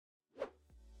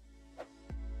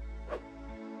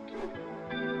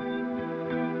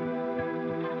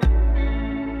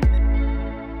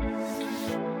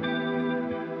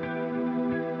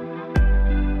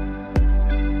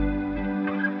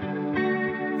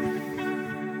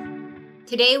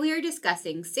Today we are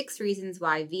discussing 6 reasons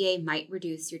why VA might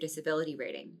reduce your disability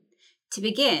rating. To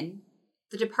begin,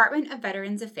 the Department of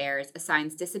Veterans Affairs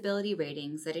assigns disability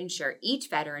ratings that ensure each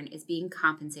veteran is being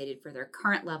compensated for their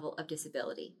current level of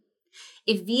disability.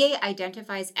 If VA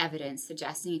identifies evidence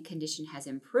suggesting a condition has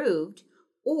improved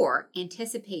or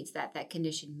anticipates that that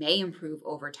condition may improve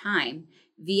over time,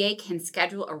 VA can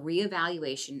schedule a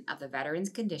reevaluation of the veteran's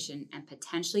condition and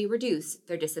potentially reduce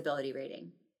their disability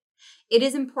rating. It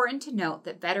is important to note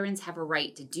that veterans have a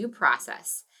right to due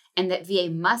process and that VA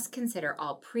must consider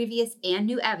all previous and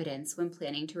new evidence when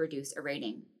planning to reduce a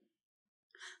rating.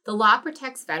 The law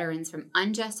protects veterans from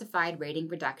unjustified rating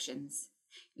reductions.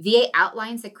 VA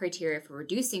outlines the criteria for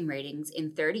reducing ratings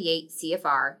in 38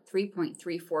 CFR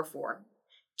 3.344.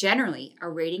 Generally, a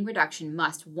rating reduction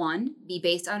must 1. Be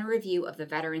based on a review of the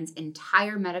veteran's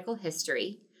entire medical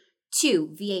history.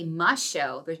 2. VA must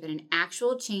show there's been an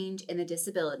actual change in the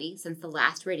disability since the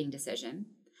last rating decision.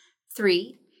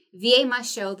 3. VA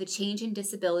must show the change in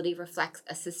disability reflects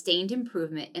a sustained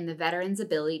improvement in the veteran's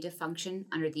ability to function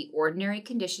under the ordinary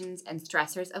conditions and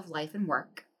stressors of life and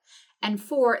work. And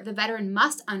 4. The veteran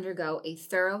must undergo a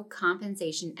thorough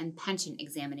compensation and pension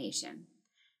examination.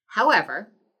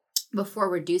 However, before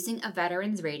reducing a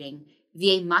veteran's rating,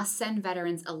 VA must send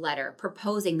veterans a letter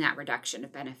proposing that reduction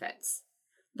of benefits.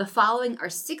 The following are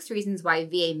 6 reasons why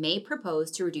VA may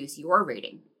propose to reduce your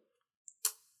rating.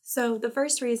 So the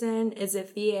first reason is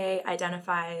if VA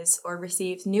identifies or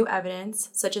receives new evidence,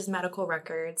 such as medical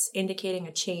records, indicating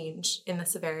a change in the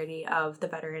severity of the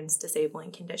veteran's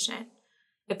disabling condition.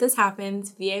 If this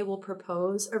happens, VA will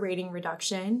propose a rating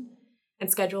reduction and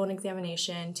schedule an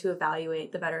examination to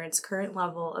evaluate the veteran's current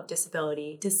level of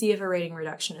disability to see if a rating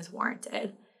reduction is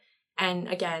warranted. And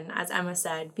again, as Emma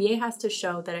said, VA has to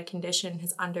show that a condition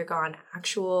has undergone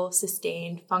actual,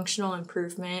 sustained, functional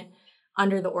improvement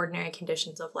under the ordinary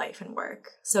conditions of life and work.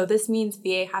 So this means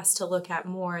VA has to look at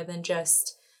more than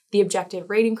just the objective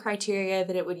rating criteria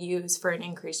that it would use for an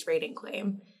increased rating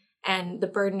claim. And the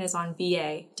burden is on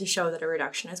VA to show that a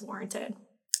reduction is warranted.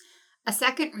 A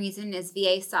second reason is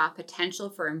VA saw potential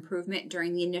for improvement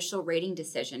during the initial rating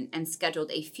decision and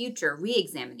scheduled a future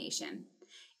re-examination.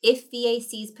 If VA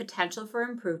sees potential for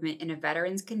improvement in a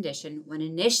veteran's condition when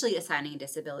initially assigning a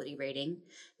disability rating,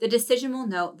 the decision will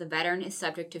note the veteran is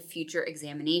subject to future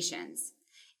examinations.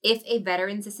 If a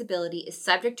veteran's disability is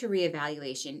subject to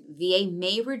reevaluation, VA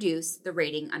may reduce the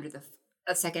rating under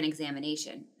a second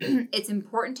examination. It's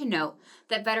important to note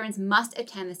that veterans must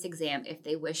attend this exam if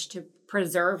they wish to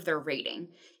preserve their rating.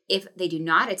 If they do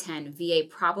not attend, VA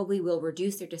probably will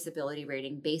reduce their disability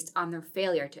rating based on their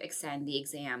failure to extend the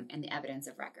exam and the evidence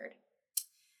of record.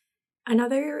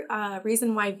 Another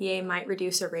reason why VA might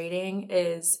reduce a rating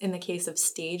is in the case of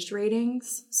staged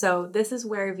ratings. So this is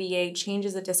where VA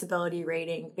changes a disability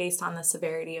rating based on the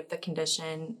severity of the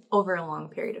condition over a long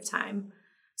period of time.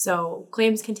 So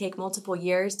claims can take multiple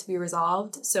years to be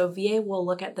resolved. So VA will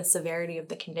look at the severity of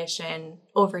the condition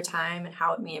over time and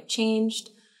how it may have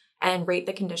changed, and rate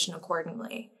the condition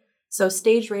accordingly. So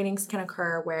staged ratings can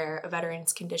occur where a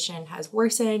veteran's condition has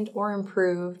worsened or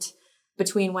improved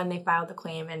between when they filed the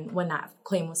claim and when that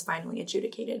claim was finally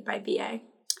adjudicated by VA.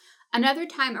 Another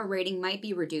time a rating might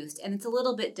be reduced, and it's a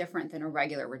little bit different than a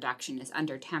regular reduction, is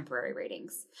under temporary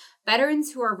ratings.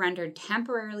 Veterans who are rendered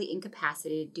temporarily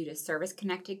incapacitated due to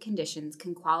service-connected conditions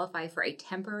can qualify for a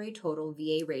temporary total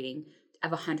VA rating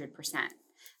of 100%.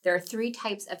 There are 3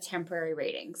 types of temporary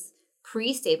ratings: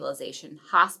 pre-stabilization,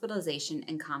 hospitalization,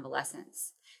 and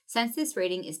convalescence. Since this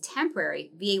rating is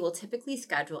temporary, VA will typically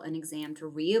schedule an exam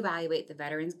to reevaluate the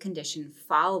veteran's condition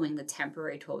following the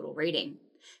temporary total rating.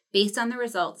 Based on the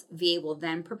results, VA will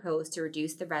then propose to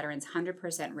reduce the veteran's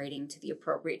 100% rating to the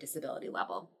appropriate disability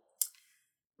level.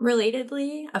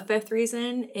 Relatedly, a 5th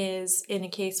reason is in a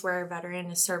case where a veteran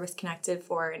is service-connected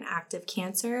for an active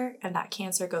cancer and that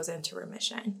cancer goes into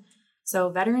remission. So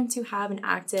veterans who have an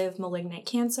active malignant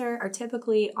cancer are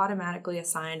typically automatically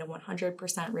assigned a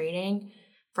 100% rating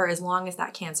for as long as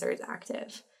that cancer is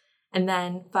active. And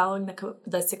then following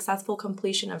the successful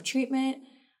completion of treatment,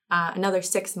 another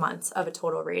 6 months of a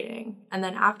total rating. And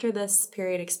then after this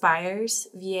period expires,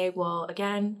 VA will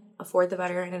again afford the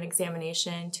veteran an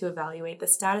examination to evaluate the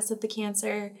status of the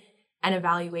cancer and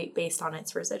evaluate based on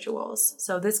its residuals.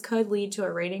 So this could lead to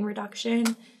a rating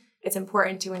reduction. It's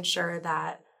important to ensure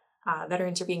that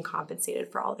veterans are being compensated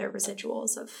for all their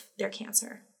residuals of their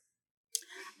cancer.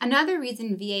 Another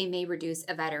reason VA may reduce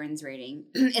a veteran's rating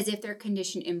is if their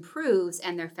condition improves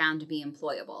and they're found to be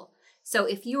employable. So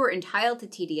if you were entitled to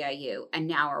TDIU and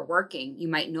now are working, you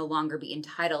might no longer be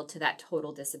entitled to that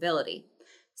total disability.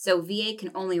 So VA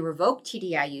can only revoke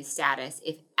TDIU status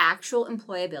if actual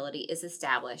employability is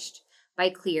established by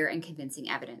clear and convincing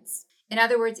evidence. In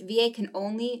other words, VA can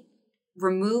only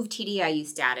remove TDIU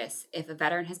status if a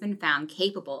veteran has been found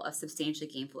capable of substantially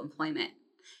gainful employment.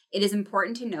 It is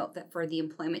important to note that for the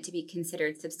employment to be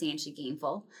considered substantially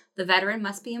gainful, the veteran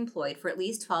must be employed for at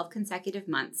least 12 consecutive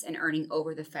months and earning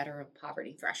over the federal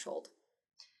poverty threshold.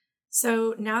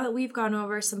 So now that we've gone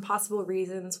over some possible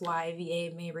reasons why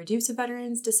VA may reduce a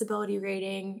veteran's disability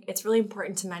rating, it's really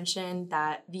important to mention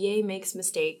that VA makes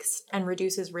mistakes and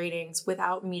reduces ratings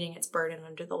without meeting its burden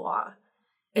under the law.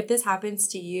 If this happens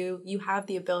to you, you have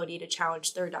the ability to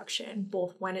challenge the reduction,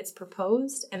 both when it's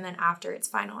proposed and then after it's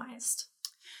finalized.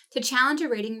 To challenge a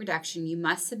rating reduction, you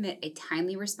must submit a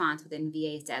timely response within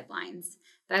VA's deadlines.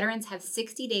 Veterans have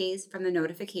 60 days from the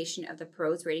notification of the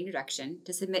proposed rating reduction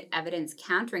to submit evidence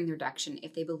countering the reduction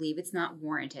if they believe it's not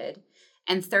warranted,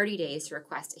 and 30 days to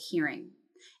request a hearing.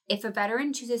 If a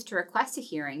veteran chooses to request a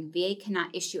hearing, VA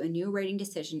cannot issue a new rating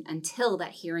decision until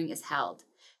that hearing is held.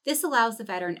 This allows the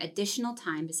veteran additional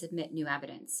time to submit new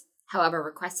evidence. However,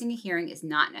 requesting a hearing is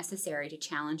not necessary to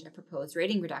challenge a proposed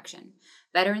rating reduction.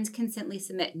 Veterans can simply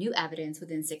submit new evidence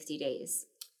within 60 days.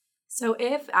 So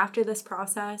if after this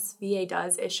process, VA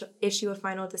does issue a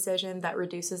final decision that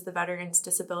reduces the veteran's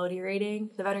disability rating,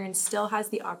 the veteran still has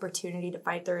the opportunity to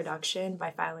fight the reduction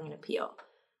by filing an appeal.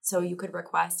 So you could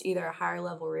request either a higher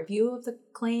level review of the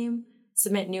claim,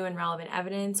 submit new and relevant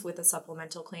evidence with a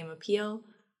supplemental claim appeal,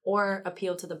 or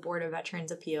appeal to the Board of Veterans'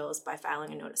 Appeals by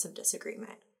filing a notice of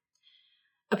disagreement.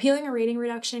 Appealing a rating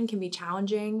reduction can be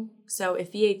challenging, so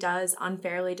if VA does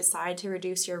unfairly decide to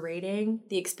reduce your rating,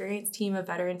 the experienced team of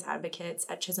veterans advocates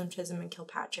at Chisholm, and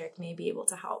Kilpatrick may be able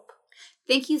to help.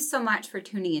 Thank you so much for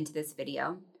tuning into this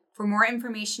video. For more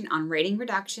information on rating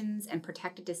reductions and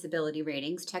protected disability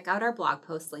ratings, check out our blog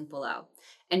post link below.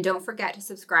 And don't forget to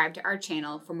subscribe to our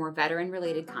channel for more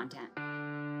veteran-related content.